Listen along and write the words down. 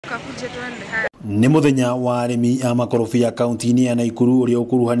Nĩ muthenya wa arimi a makorobia kaunti-ini ya Nakuru uria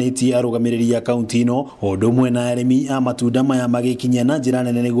ukuruhanitie arugamiriri a kaunti ino ũndũ ũmwe na arimi a matunda maya magikinya na njĩra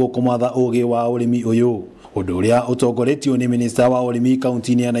nene nĩguo kũmatha ũgĩ wa ũrĩmi ũyũ, ũndũ ũrĩa ũtongoretio nĩ minista wa ũrĩmi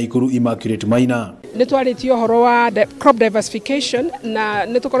kaunti-ini ya Nakuru Maina. Nĩ twarĩtie ũhoro wa crop diversification na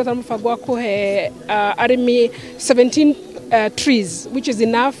nĩ tũkoretwo na mũbango wa kũhe arimi 17 trees which is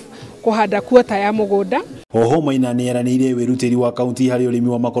enough kuhanda kuota ya mũgũnda. Oho Maina nĩ iraniire wirutĩri wa kaunti harĩ ũrĩmi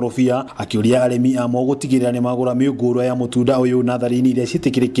wa makorobia, akĩũria arĩmi amo gũtigĩrĩra nĩ magũra mĩũngũrwa ya mũtunda ũyũ natharĩ-inĩ iria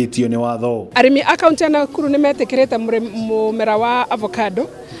ciĩtĩkĩrĩkĩtio nĩ watho. Arĩmi a kaunti ya Nakuru nĩ metĩkĩrĩte mumera wa avocado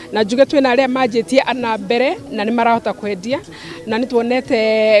na njuge twĩna arĩa manjĩtie ana mbere na nĩ marahota kwendia, na nĩ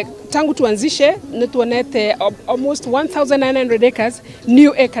tuonete tangu tuanzishe nĩ tuonete almost 1900 acres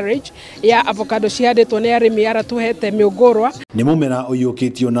new acreage ya avocado cihandĩtwo nĩ arĩmi aratuhete mĩũngũrwa. Nĩ mumera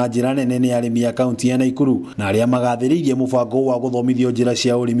ũyũkĩtio na njĩra nene nĩ arĩmi a kaunti ya Nakuru na arĩa magathĩrĩirie mũbango wa gũthomithio njĩra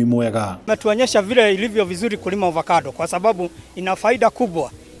cia ũrĩmi mwega. Tuonyesha vile ilivyo vizuri kulima avocado kwa sababu ina faida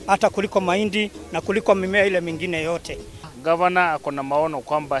kubwa hata kuliko mahindi na kuliko mimea ile mingine yote. Gavana akona maono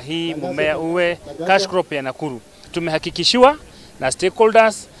kwamba hii mumea uwe cash crop ya Nakuru. Tumehakikishiwa na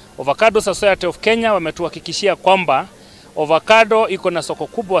stakeholders, Avocado Society of Kenya wametuhakikishia kwamba avocado iko na soko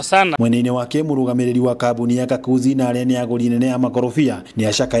kubwa sana. Mwene-inĩ wake mũrũgamĩrĩri wa kambuni ya Kakuzi na arĩa nĩ agũri nene ya makorobia nĩ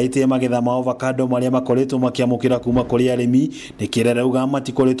acakaĩte magetha ma avocado marĩa makoretwo makĩamũkĩra kuma kũrĩ arĩmi, nĩkĩrĩa rauga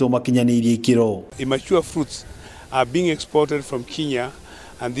matikoretwo makinyanĩirie ikĩro. Immature fruits are being exported from Kenya,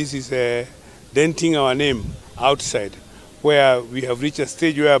 and this is denting our name outside, where we have reached a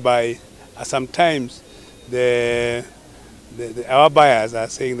stage whereby sometimes our buyers are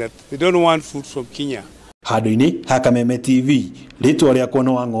saying that they don't want food from Kenya. Handũ-inĩ ha Kameme TV, rĩtwa rĩakwa nĩ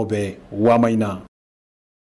Wang'ombe wa Maina.